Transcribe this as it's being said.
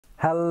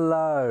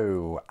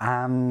Hello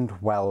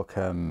and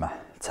welcome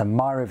to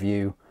my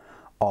review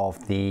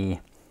of the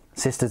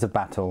Sisters of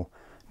Battle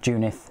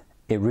Junith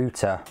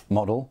Eruita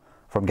model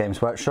from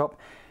Games Workshop.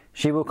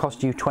 She will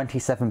cost you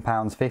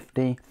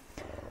 £27.50,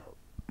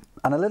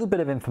 and a little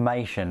bit of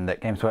information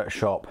that Games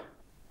Workshop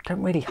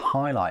don't really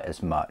highlight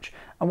as much.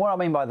 And what I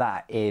mean by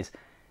that is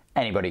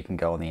anybody can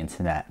go on the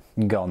internet,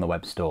 you can go on the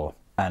web store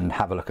and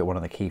have a look at one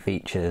of the key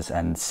features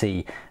and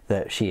see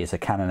that she is a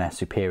Canoness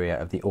Superior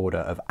of the Order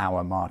of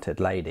Our Martyred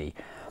Lady.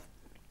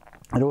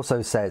 It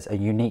also says a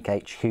unique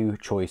HQ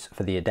choice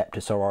for the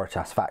Adeptus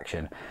Sororitas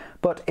faction,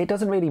 but it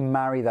doesn't really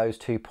marry those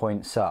 2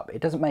 points up.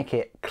 It doesn't make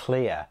it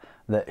clear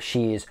that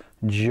she is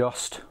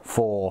just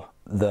for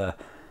the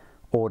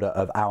Order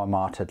of Our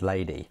Martyred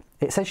Lady.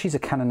 It says she's a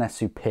Canoness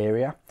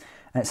Superior,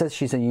 and it says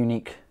she's a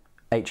unique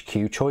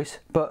HQ choice,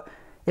 but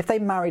if they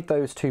married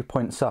those 2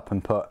 points up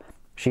and put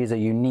she is a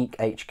unique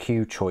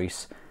HQ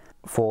choice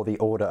for the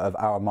Order of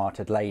Our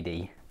Martyred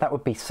Lady, that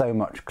would be so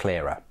much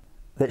clearer.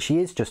 That she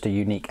is just a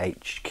unique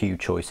HQ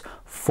choice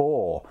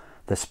for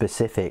the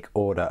specific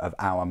Order of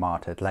Our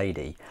Martyred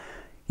Lady.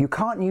 You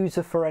can't use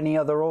her for any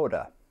other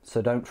order,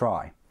 so don't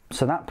try.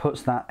 So that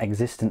puts that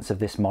existence of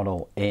this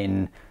model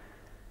in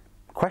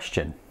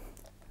question.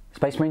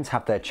 Space Marines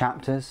have their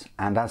chapters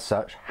and as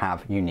such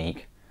have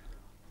unique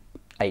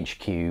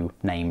HQ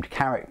named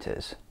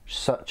characters,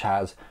 such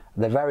as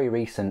the very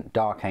recent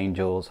Dark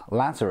Angels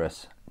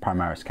Lazarus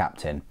Primaris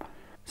Captain.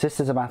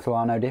 Sisters of Battle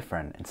are no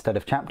different. Instead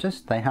of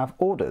chapters, they have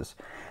orders.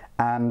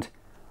 And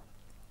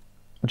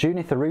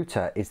Junith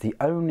Eruita is the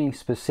only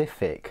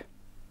specific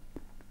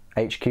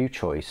HQ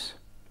choice,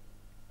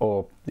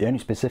 or the only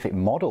specific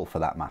model for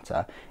that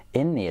matter,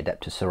 in the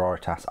Adeptus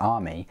Sororitas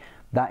army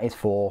that is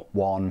for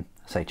one,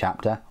 say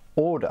chapter,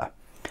 order.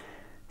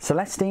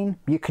 Celestine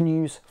you can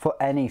use for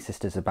any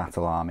Sisters of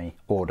Battle army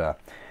order.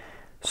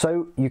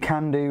 So you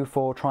can do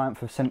for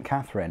Triumph of St.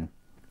 Catherine,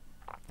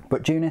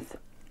 but Junith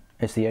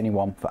is the only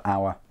one for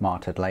Our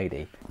Martyred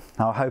Lady.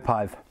 Now I hope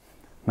I've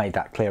made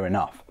that clear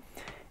enough.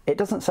 It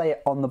doesn't say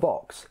it on the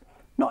box.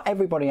 Not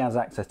everybody has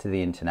access to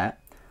the internet.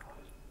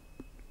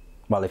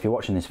 Well, if you're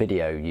watching this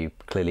video, you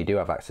clearly do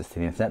have access to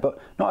the internet, but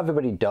not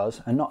everybody does,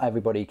 and not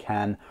everybody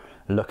can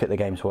look at the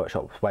Games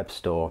Workshop's web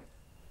store.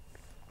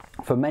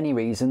 For many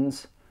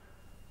reasons,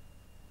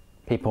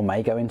 people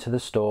may go into the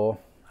store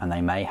and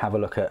they may have a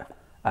look at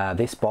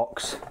this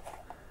box,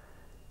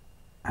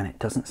 and it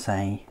doesn't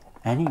say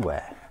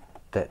anywhere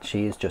that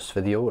she is just for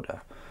the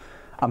order.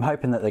 I'm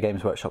hoping that the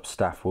Games Workshop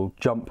staff will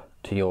jump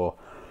to your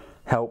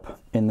help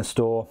in the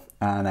store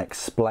and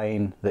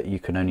explain that you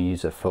can only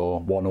use her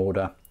for one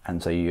order,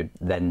 and so you're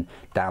then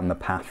down the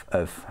path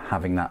of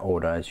having that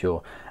order as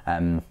your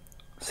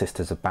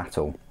Sisters of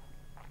Battle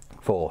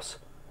force.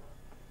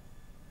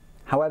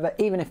 However,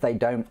 even if they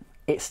don't,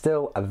 it's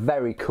still a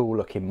very cool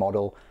looking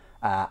model,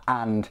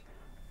 and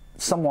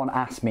someone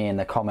asked me in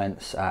the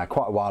comments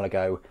quite a while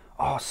ago,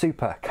 oh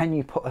super, can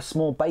you put a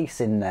small base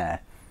in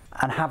there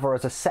and have her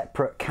as a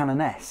separate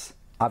Canoness?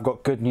 I've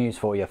got good news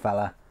for you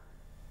fella.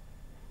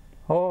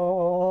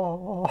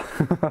 Oh,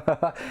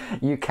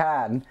 you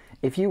can,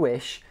 if you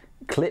wish,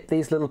 clip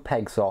these little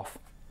pegs off,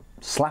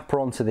 slap her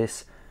onto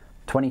this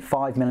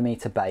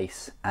 25mm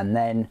base, and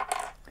then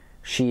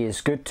she is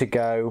good to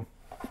go.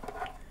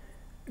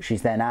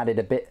 She's then added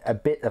a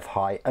bit of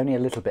height, only a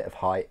little bit of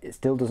height. It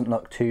still doesn't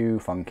look too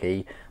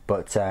funky,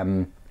 but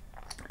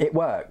it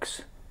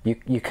works.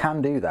 You can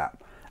do that.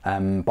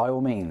 By all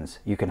means,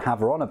 you can have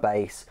her on a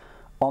base,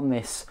 on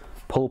this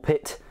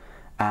pulpit,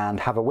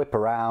 and have her whip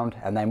around,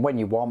 and then when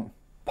you want,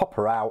 pop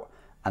her out,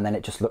 and then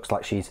it just looks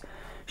like she's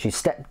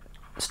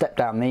stepped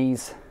down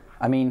these.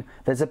 I mean,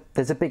 there's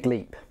a big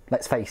leap,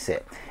 let's face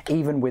it.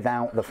 Even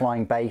without the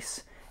flying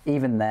base,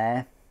 even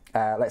there,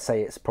 let's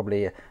say it's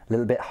probably a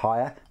little bit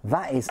higher,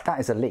 that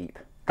is a leap.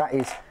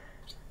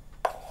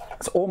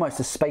 It's almost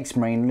a Space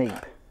Marine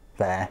leap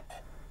there.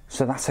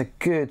 So that's a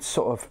good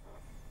sort of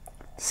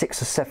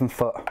 6 or 7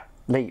 foot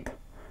leap.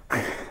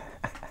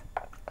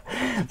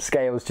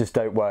 Scales just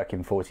don't work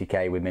in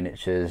 40k with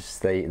miniatures,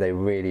 they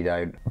really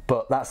don't.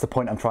 But that's the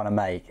point I'm trying to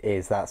make,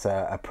 is that's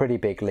a pretty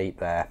big leap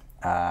there.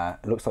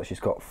 It looks like she's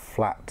got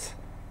flat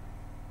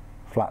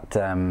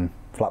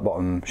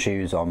bottom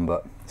shoes on,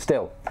 but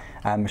still,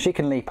 she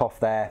can leap off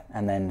there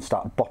and then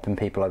start bopping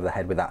people over the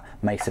head with that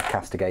Mace of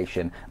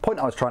Castigation. The point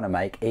I was trying to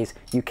make is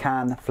you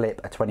can flip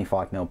a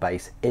 25mm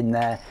base in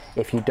there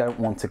if you don't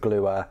want to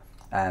glue her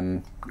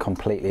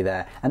completely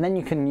there, and then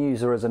you can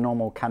use her as a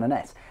normal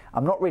Canoness.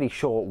 I'm not really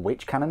sure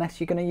which Canoness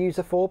you're going to use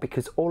her for,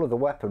 because all of the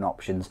weapon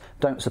options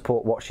don't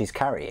support what she's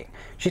carrying.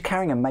 She's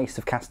carrying a Mace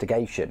of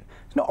Castigation.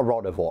 It's not a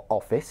Rod of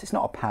Office, it's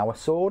not a power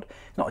sword,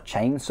 it's not a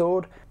chain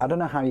sword. I don't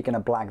know how you're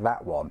going to blag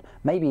that one.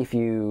 Maybe if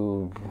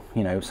you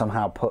know,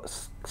 somehow put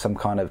some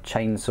kind of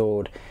chain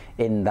sword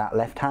in that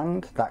left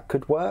hand, that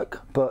could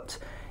work, but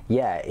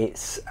yeah,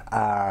 it's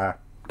going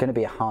to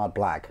be a hard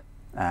blag.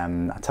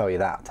 I tell you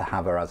that, to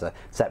have her as a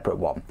separate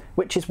one,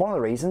 which is one of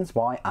the reasons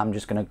why I'm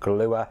just going to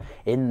glue her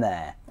in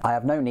there. I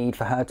have no need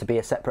for her to be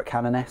a separate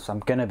Canoness. I'm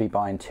going to be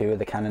buying 2 of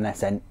the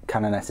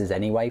Canonesses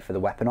anyway for the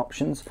weapon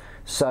options.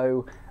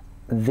 So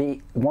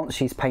once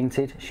she's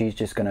painted, she's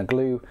just going to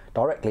glue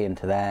directly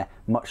into there,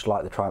 much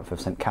like the Triumph of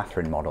St.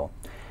 Catherine model.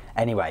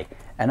 Anyway,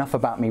 enough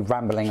about me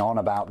rambling on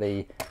about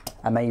the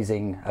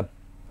amazing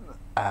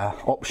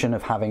option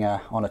of having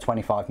her on a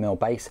 25mm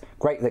base.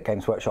 Great that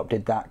Games Workshop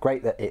did that.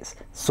 Great that it's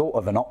sort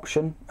of an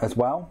option as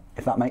well,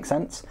 if that makes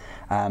sense.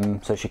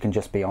 So she can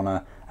just be on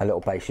a little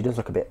base. She does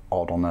look a bit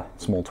odd on a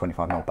small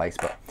 25mm base,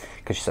 but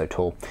because she's so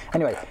tall.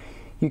 Anyway,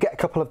 you get a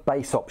couple of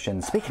base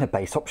options. Speaking of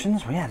base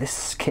options, well, yeah,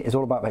 this kit is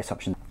all about base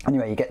options.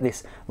 Anyway, you get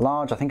this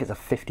large, I think it's a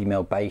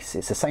 50mm base.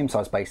 It's the same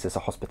size base as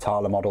a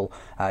Hospitaller model.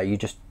 You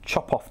just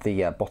chop off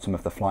the bottom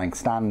of the flying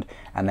stand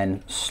and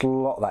then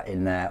slot that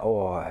in there.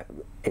 Oh,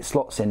 it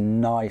slots in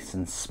nice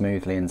and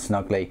smoothly and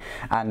snugly,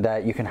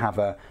 and you can have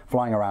her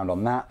flying around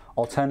on that.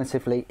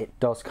 Alternatively, it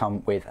does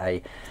come with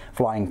a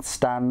flying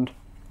stand.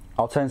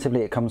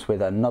 Alternatively, it comes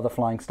with another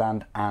flying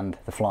stand and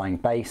the flying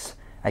base.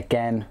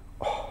 Again,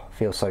 oh,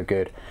 feels so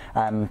good.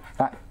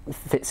 That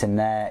fits in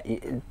there.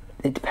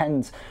 It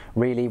depends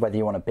really whether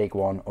you want a big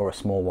one or a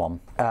small one.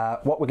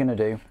 What we're going to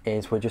do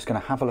is we're just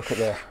going to have a look at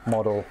the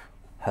model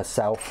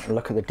herself,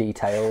 look at the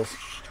details.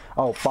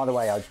 Oh, by the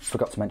way, I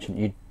forgot to mention,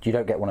 you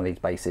don't get one of these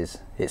bases.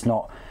 It's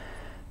not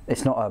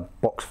a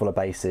box full of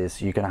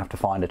bases. You're going to have to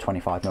find a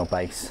 25mm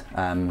base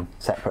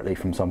separately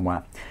from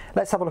somewhere.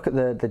 Let's have a look at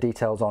the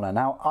details on her.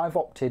 Now, I've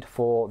opted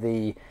for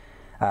the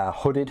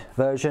hooded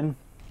version.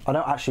 I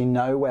don't actually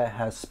know where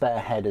her spare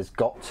head has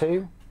got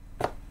to.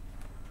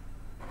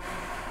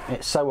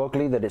 It's so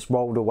ugly that it's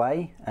rolled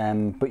away,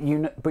 but you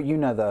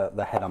know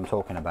the head I'm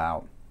talking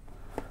about.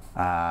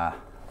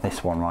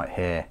 This one right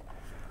here.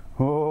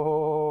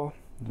 Oh,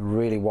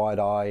 really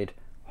wide-eyed,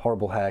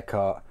 horrible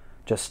haircut,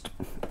 just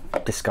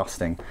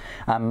disgusting.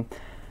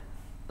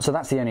 So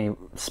that's the only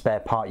spare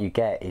part you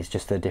get, is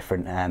just a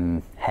different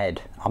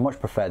head. I much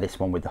prefer this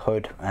one with the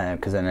hood,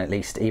 because then at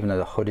least, even though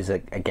the hood is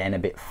again a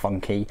bit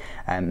funky,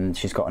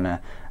 she's got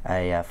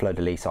a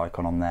fleur-de-lis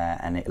icon on there,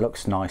 and it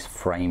looks nice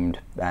framed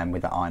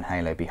with the iron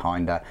halo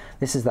behind her.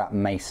 This is that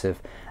mace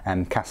of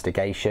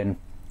Castigation,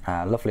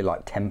 lovely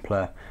like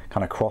Templar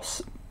kind of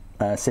cross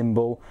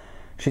symbol.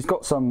 She's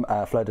got some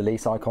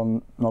fleur-de-lis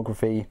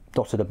iconography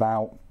dotted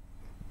about.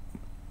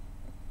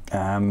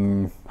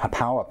 Her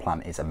power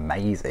plant is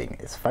amazing.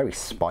 It's very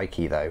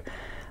spiky though.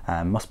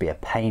 Must be a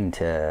pain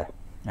to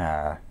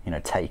you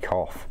know, take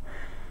off.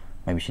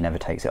 Maybe she never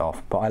takes it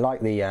off. But I like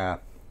the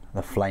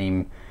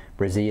flame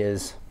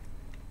braziers,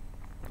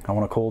 I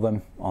want to call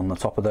them, on the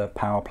top of the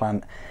power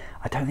plant.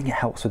 I don't think it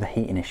helps with the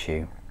heating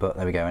issue, but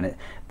there we go. And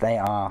they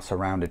are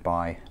surrounded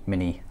by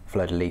mini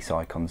fleur-de-lis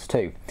icons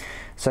too.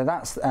 So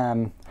that's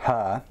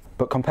her.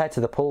 But compared to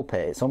the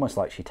pulpit, it's almost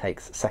like she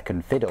takes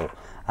second fiddle,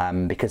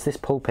 because this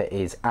pulpit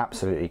is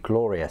absolutely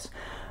glorious.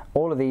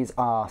 All of these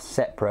are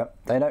separate.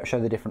 They don't show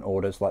the different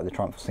orders like the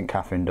Triumph of St.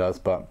 Catherine does,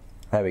 but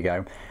there we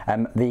go.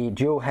 The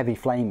dual heavy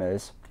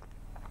flamers,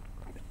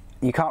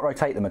 you can't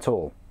rotate them at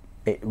all.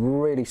 It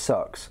really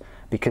sucks,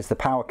 because the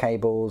power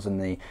cables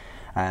and the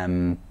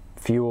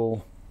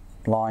fuel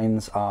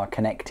lines are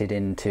connected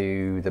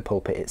into the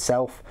pulpit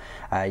itself.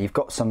 You've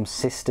got some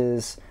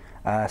sisters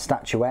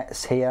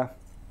statuettes here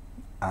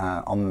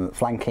on the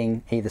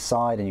flanking either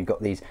side, and you've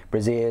got these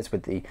braziers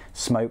with the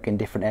smoke in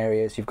different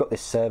areas. You've got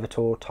this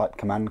servitor type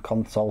command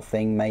console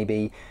thing,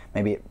 maybe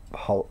it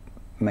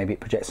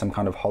projects some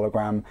kind of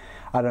hologram,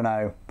 I don't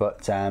know,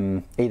 but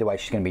either way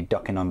she's going to be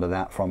ducking under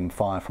that from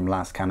fire from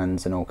las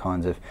cannons and all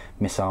kinds of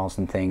missiles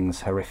and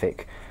things,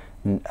 horrific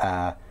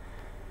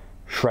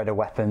shredder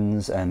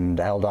weapons and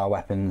Eldar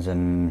weapons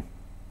and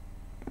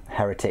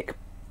heretic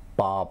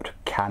barbed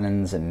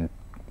cannons and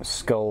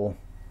skull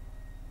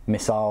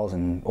missiles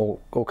and all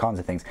kinds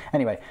of things.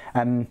 Anyway,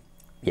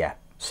 yeah,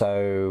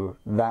 so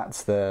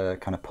that's the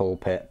kind of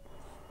pulpit.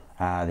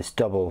 This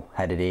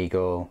double-headed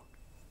eagle.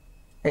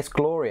 It's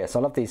glorious. I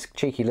love these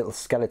cheeky little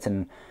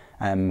skeleton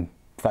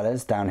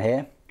fellas down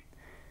here.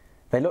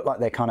 They look like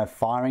they're kind of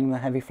firing the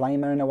heavy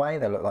flamer in a way.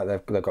 They look like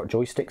they've got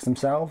joysticks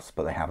themselves,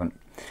 but they haven't.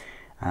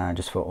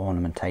 Just for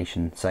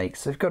ornamentation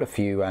sakes. They've got a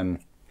few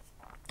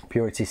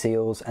purity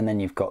seals, and then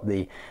you've got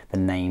the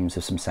names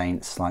of some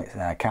saints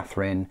like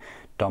Catherine,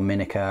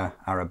 Dominica,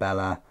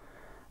 Arabella,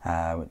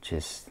 which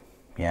is,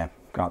 yeah,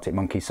 Arctic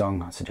Monkey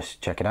song, I suggest you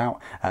check it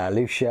out.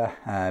 Lucia,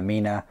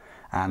 Mina,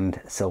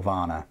 and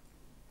Silvana.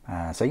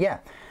 So yeah,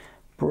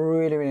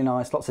 really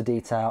nice, lots of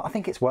detail. I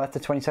think it's worth the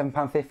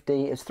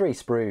 £27.50. It's 3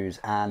 sprues,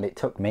 and it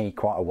took me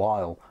quite a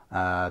while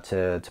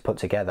to put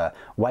together,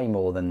 way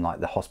more than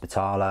like the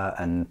Hospitaller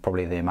and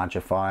probably the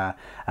Magifier.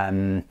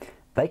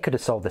 They could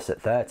have sold this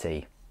at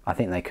 30. I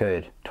think they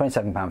could.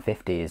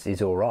 £27.50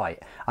 is all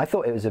right. I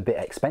thought it was a bit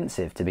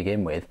expensive to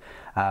begin with,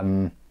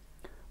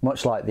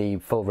 much like the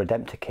full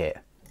Redemptor kit,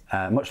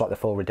 much like the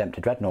full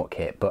Redemptor Dreadnought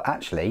kit, but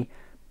actually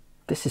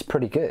this is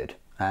pretty good.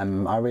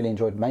 I really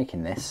enjoyed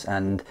making this,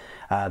 and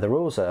the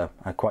rules are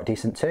quite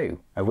decent too,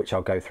 which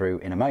I'll go through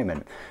in a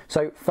moment.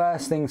 So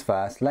first things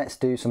first, let's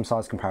do some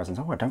size comparisons.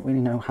 Oh, I don't really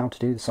know how to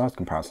do the size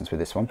comparisons with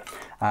this one.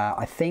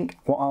 I think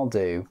what I'll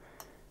do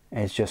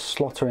is just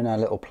slot her in her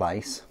little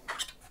place.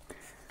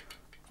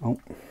 Oh,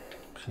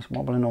 she's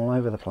wobbling all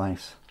over the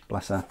place,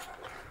 bless her.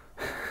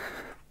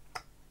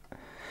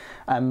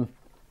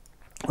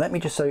 Let me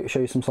just show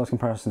you some size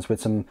comparisons with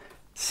some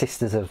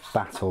Sisters of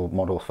Battle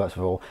models first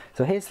of all.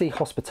 So here's the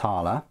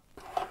Hospitaller.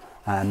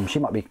 She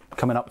might be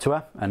coming up to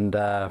her and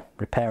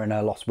repairing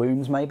her lost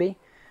wounds maybe.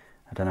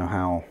 I don't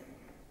know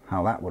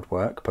how that would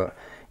work, but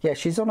yeah,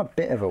 she's on a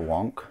bit of a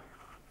wonk,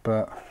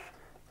 but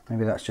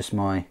maybe that's just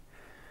my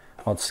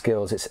odd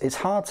skills. It's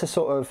hard to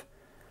sort of,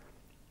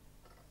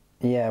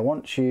 yeah,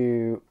 once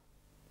you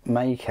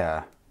make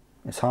her,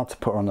 it's hard to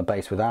put her on the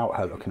base without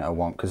her looking at a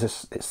wonk, because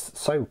it's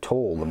so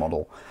tall, the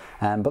model.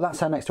 But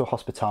that's her next to a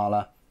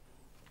Hospitaller.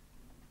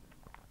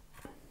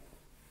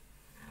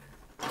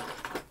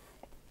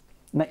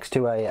 Next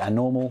to a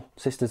normal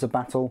Sisters of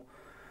Battle,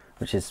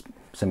 which is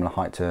similar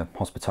height to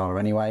Hospitaller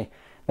anyway.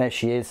 There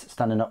she is,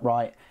 standing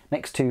upright.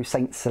 Next to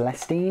Saint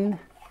Celestine,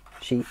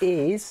 she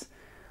is,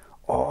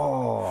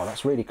 oh,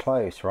 that's really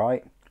close,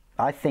 right?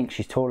 I think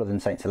she's taller than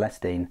Saint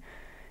Celestine.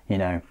 You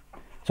know,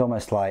 it's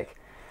almost like,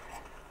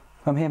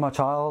 I'm here, my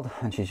child,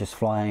 and she's just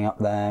flying up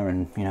there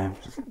and, you know,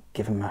 just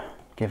giving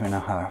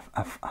her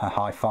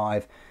high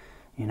five,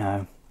 you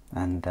know,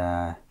 and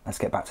let's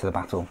get back to the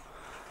battle.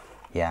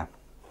 Yeah,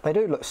 they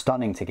do look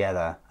stunning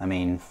together. I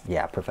mean,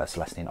 yeah, I prefer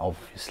Celestine,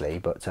 obviously,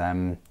 but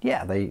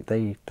yeah,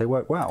 they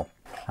work well.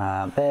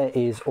 There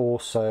is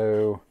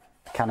also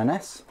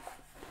Canoness.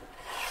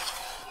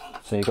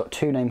 So you've got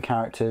two named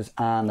characters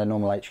and the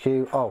normal HQ.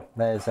 Oh,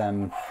 there's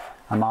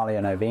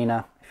Amalia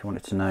Novena, if you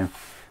wanted to know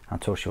how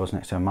tall she was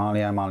next to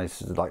Amalia.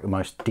 Amalia's like the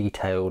most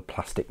detailed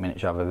plastic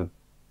miniature I've ever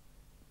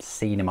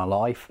seen in my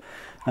life.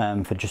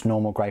 For just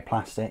normal grey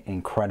plastic,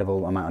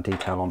 incredible amount of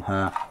detail on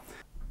her.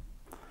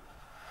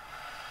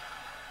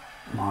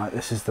 Right,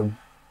 this is the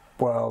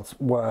world's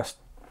worst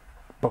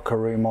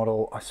Buckaroo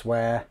model, I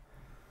swear.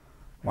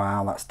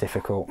 Wow, that's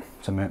difficult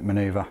to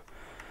manoeuvre.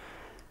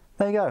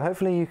 There you go,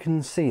 hopefully you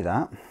can see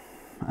that.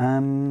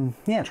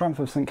 Yeah, Triumph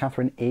of St.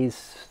 Catherine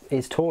is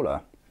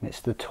taller. It's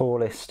the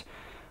tallest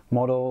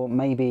model.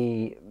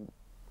 Maybe,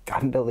 I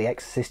haven't built the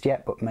Exorcist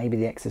yet, but maybe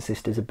the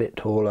Exorcist is a bit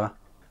taller.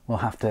 We'll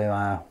have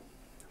to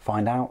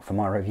find out for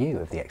my review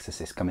of the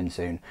Exorcist coming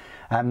soon.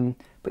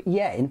 But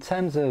yeah, in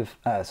terms of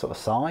sort of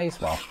size,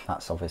 well,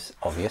 that's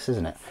obvious,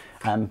 isn't it?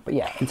 But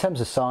yeah, in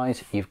terms of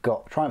size, you've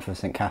got Triumph of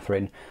St.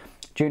 Catherine,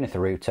 Junith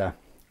Eruita,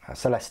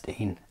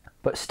 Celestine,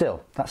 but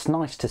still, that's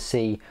nice to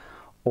see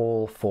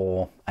all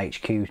four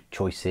HQ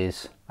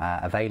choices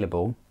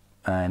available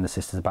in the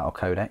Sisters of Battle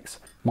Codex,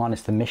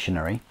 minus the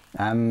Missionary,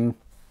 you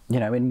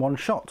know, in one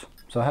shot.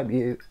 So I hope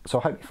you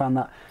found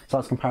that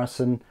size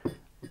comparison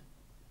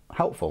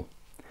helpful.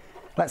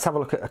 Let's have a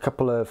look at a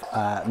couple of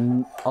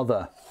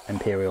other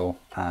Imperial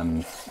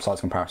size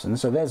comparisons.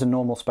 So there's a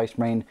normal Space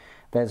Marine,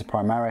 there's a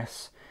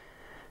Primaris.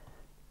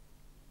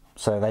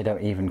 So they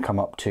don't even come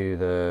up to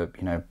the,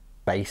 you know,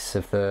 base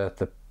of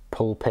the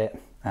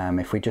pulpit.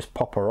 If we just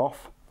pop her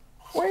off,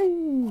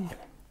 whee!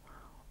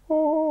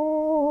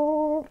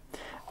 Oh.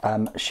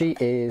 She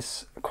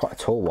is quite a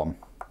tall one.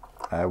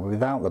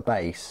 Without the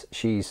base,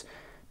 she's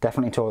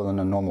definitely taller than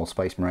a normal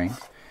Space Marine.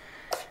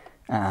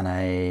 And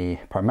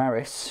a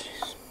Primaris,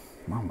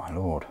 oh my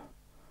lord,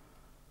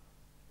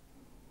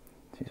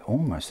 she's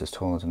almost as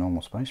tall as a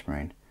normal Space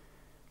Marine.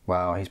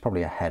 Well, he's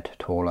probably a head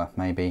taller,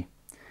 maybe.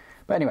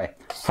 But anyway,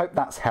 hope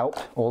that's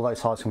helped, all those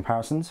size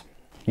comparisons.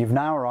 You've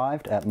now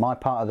arrived at my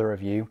part of the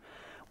review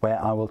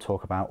where I will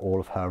talk about all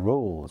of her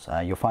rules.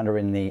 You'll find her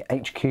in the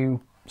HQ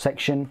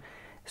section.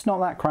 It's not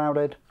that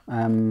crowded,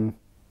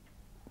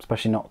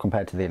 especially not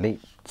compared to the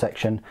Elite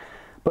section,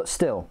 but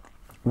still,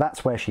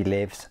 that's where she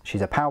lives.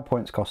 She's a power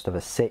points cost of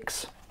a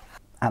 6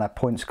 and a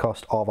points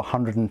cost of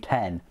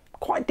 110.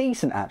 Quite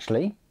decent,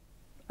 actually,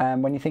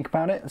 when you think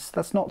about it.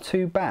 That's not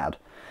too bad,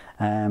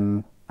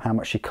 how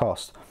much she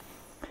costs.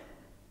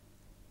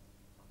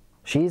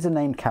 She is a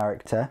named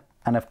character,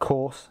 and of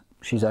course,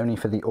 she's only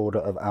for the Order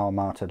of Our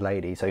Martyred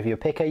Lady. So if you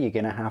pick her, you're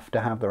going to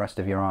have the rest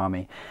of your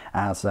army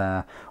as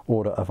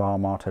Order of Our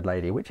Martyred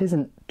Lady, which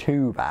isn't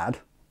too bad,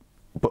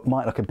 but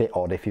might look a bit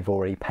odd if you've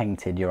already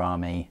painted your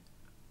army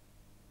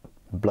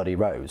bloody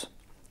rose.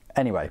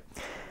 Anyway,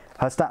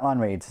 her stat line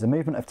reads: a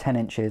movement of 10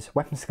 inches,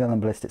 weapon skill and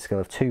ballistic skill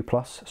of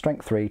 2+,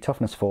 strength 3,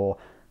 toughness 4,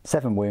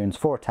 7 wounds,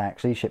 4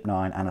 attacks, leadership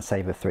 9, and a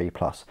save of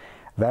 3+.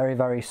 Very,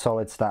 very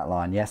solid stat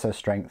line. Yes, her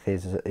strength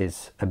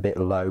is a bit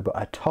low, but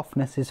her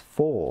toughness is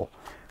 4,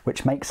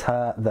 which makes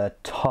her the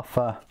toughest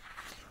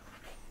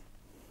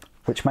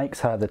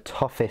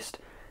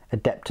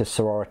Adeptus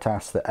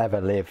Sororitas that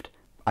ever lived.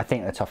 I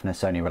think the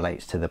toughness only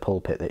relates to the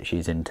pulpit that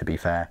she's in, to be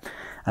fair,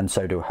 and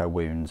so do her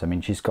wounds. I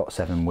mean, she's got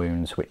 7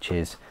 wounds, which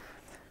is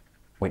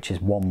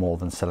 1 more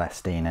than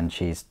Celestine, and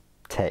she's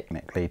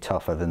technically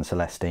tougher than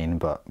Celestine,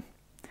 but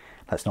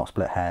let's not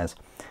split hairs.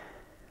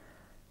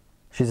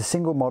 She's a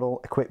single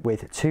model equipped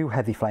with 2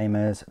 heavy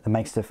flamers, the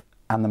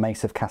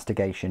Mace of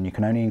Castigation. You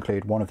can only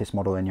include one of this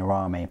model in your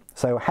army.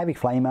 So heavy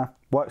flamer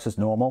works as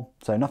normal,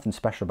 so nothing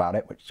special about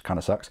it, which kind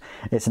of sucks.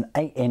 It's an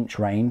 8-inch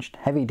ranged,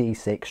 heavy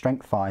D6,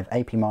 strength 5,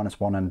 AP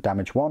 -1 and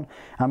damage 1,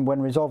 and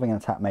when resolving an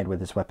attack made with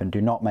this weapon,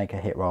 do not make a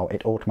hit roll,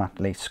 it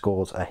automatically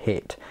scores a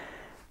hit.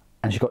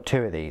 And she's got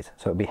 2 of these,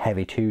 so it'll be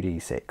heavy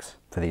 2d6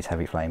 for these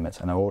heavy flamers,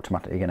 and they're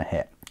automatically going to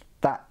hit.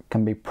 That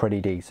can be pretty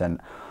decent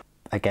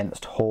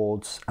against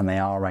hordes, and they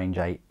are range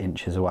 8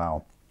 inches as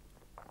well.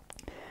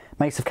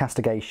 Mace of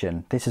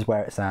Castigation, this is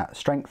where it's at.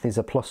 Strength is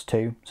a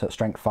 +2, so it's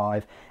strength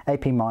 5,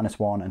 AP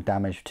 -1 and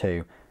damage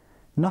 2.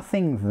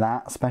 Nothing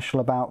that special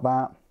about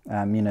that.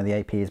 You know, the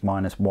AP is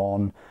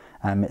 -1.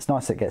 It's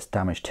nice that it gets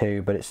damage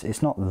 2, but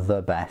it's not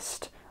the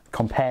best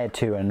compared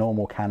to a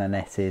normal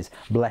Canoness's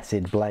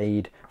Blessed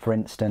Blade, for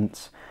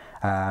instance,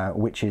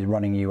 which is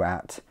running you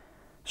at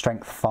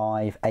strength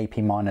 5,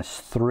 AP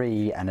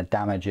 -3 and a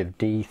damage of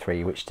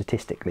D3, which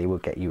statistically will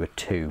get you a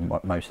 2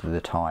 most of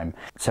the time.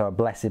 So a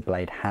Blessed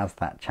Blade has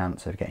that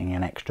chance of getting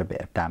an extra bit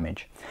of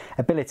damage.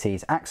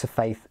 Abilities, Axe of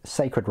Faith,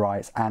 Sacred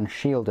Rites and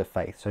Shield of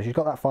Faith. So she's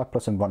got that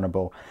 5+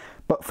 invulnerable,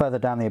 but further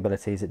down the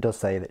abilities it does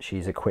say that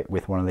she's equipped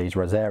with one of these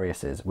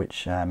Rosariuses,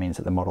 which means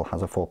that the model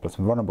has a 4+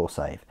 invulnerable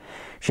save.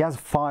 She has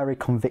Fiery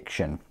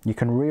Conviction. You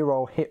can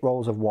reroll hit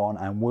rolls of 1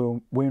 and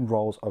wound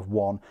rolls of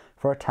 1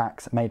 for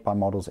attacks made by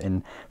models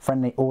in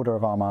friendly Order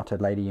of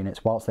Armated Lady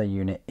units whilst their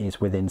unit is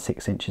within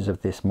 6 inches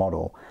of this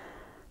model.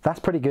 That's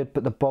pretty good,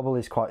 but the bubble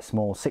is quite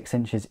small. 6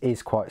 inches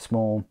is quite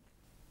small.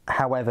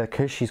 However,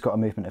 because she's got a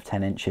movement of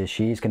 10 inches,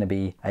 she is going to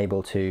be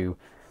able to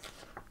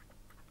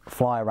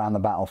fly around the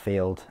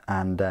battlefield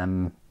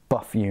and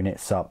buff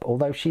units up,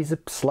 although she's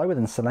slower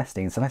than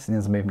Celestine. Celestine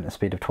has a movement of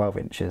speed of 12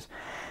 inches.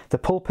 The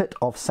Pulpit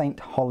of St.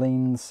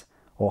 Holine's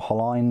or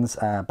Holine's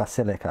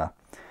Basilica.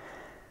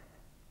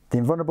 The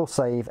invulnerable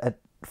save at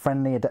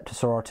friendly Adeptus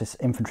Sororitas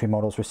infantry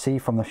models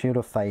receive from the Shield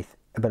of Faith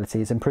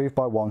ability is improved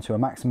by 1 to a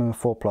maximum of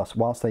 4+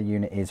 whilst their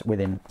unit is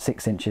within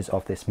 6 inches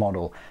of this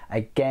model.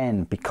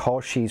 Again,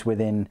 because she's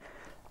movement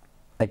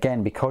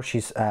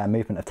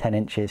of 10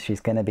 inches,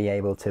 she's going to be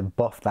able to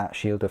buff that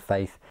Shield of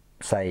Faith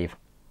save.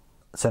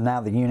 So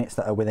now the units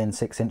that are within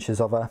 6 inches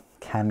of her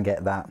can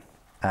get that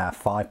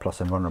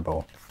 5+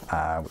 invulnerable,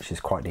 which is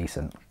quite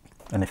decent.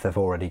 And if they've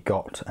already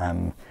got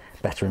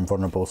better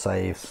invulnerable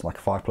saves, like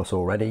a 5+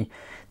 already,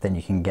 then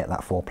you can get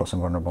that 4+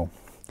 invulnerable.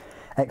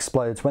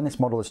 Explodes. When this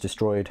model is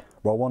destroyed,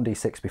 roll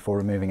 1d6 before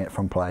removing it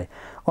from play.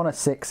 On a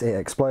 6 it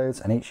explodes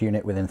and each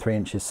unit within 3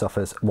 inches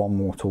suffers 1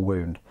 mortal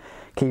wound.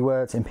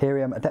 Keywords: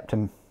 Imperium,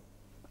 Adeptus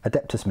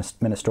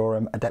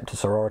Ministorum,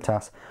 Adeptus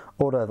Sororitas,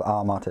 Order of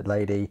Armated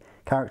Lady,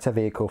 Character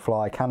Vehicle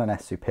Fly,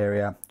 Canoness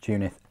Superior,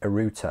 Junith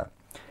Eruita.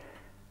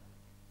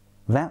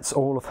 That's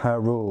all of her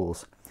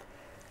rules.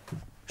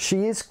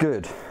 She is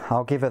good,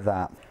 I'll give her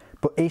that.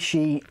 But is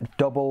she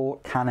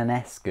double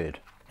Canoness good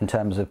in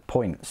terms of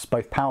points,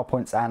 both power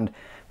points and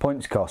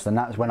points cost? And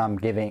that is when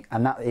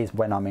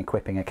I'm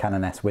equipping a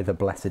Canoness with a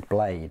Blessed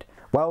Blade.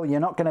 Well, you're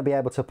not going to be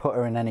able to put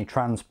her in any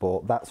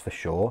transport, that's for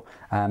sure.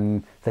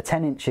 The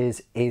 10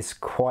 inches is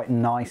quite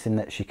nice in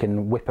that she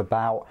can whip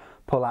about,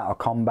 pull out of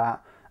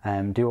combat,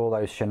 do all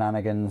those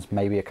shenanigans,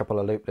 maybe a couple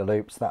of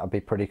loop-de-loops. That would be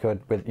pretty good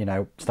with, you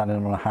know,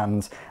 standing on her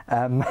hands.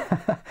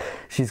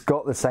 She's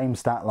got the same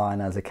stat line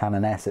as a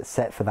Canoness,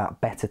 except for that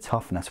better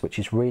toughness, which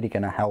is really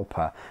going to help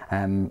her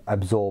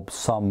absorb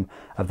some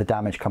of the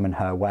damage coming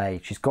her way.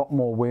 She's got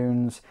more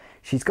wounds,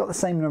 she's got the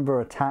same number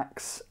of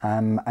attacks,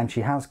 and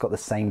she has got the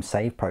same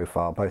save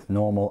profile, both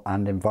normal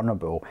and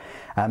invulnerable.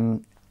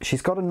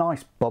 She's got a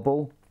nice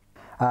bubble,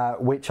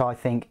 which I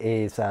think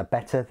is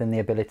better than the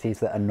abilities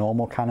that a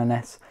normal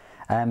Canoness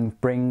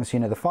brings. You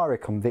know, the Fiery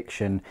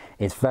Conviction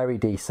is very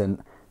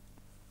decent,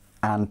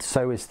 and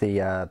so is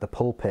the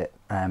Pulpit,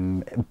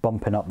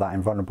 bumping up that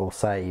invulnerable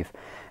save.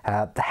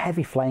 The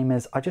Heavy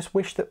Flamers, I just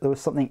wish that there was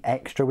something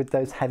extra with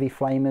those Heavy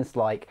Flamers,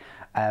 like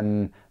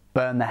Burn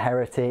the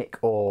Heretic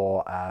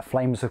or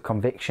Flames of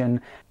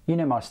Conviction. You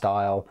know my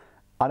style,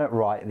 I don't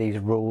write these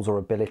rules or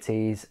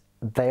abilities.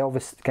 They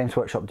obviously, Games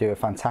Workshop do a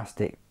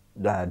fantastic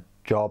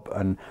job,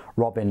 and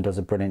Robin does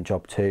a brilliant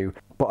job too,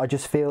 but I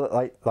just feel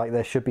like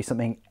there should be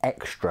something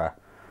extra,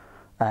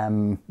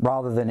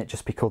 rather than it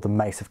just be called the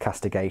Mace of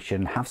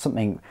Castigation. Have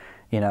something,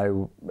 you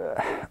know,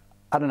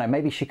 I don't know,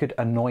 maybe she could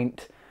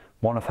anoint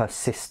one of her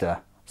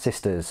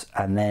sisters,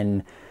 and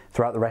then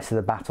throughout the rest of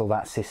the battle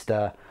that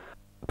sister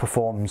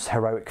performs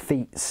heroic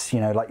feats. You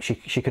know, like she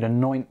could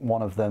anoint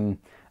one of them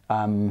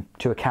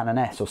to a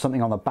Canoness or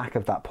something on the back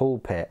of that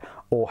Pulpit,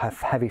 or her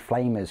Heavy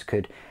Flamers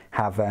could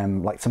have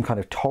like some kind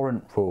of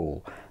torrent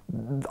rule.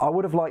 I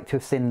would have liked to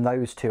have seen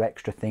those 2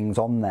 extra things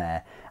on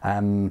there,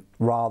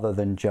 rather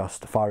than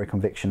just Fiery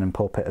Conviction and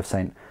Pulpit of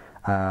St.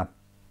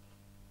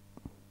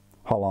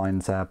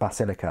 Holine's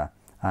Basilica.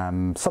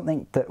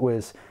 Something that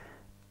was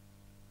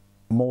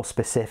more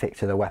specific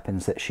to the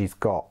weapons that she's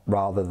got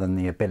rather than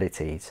the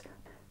abilities.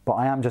 But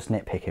I am just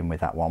nitpicking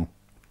with that one.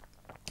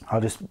 I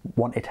just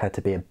wanted her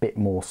to be a bit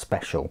more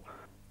special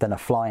than a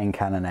flying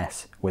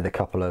Canoness with a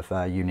couple of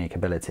unique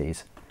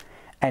abilities.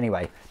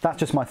 Anyway, that's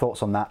just my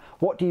thoughts on that.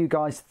 What do you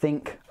guys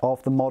think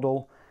of the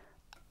model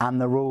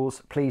and the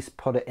rules? Please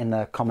put it in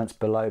the comments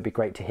below. It'd be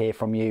great to hear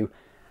from you.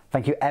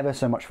 Thank you ever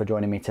so much for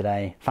joining me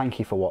today. Thank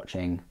you for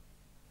watching.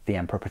 The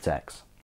Emperor Protects.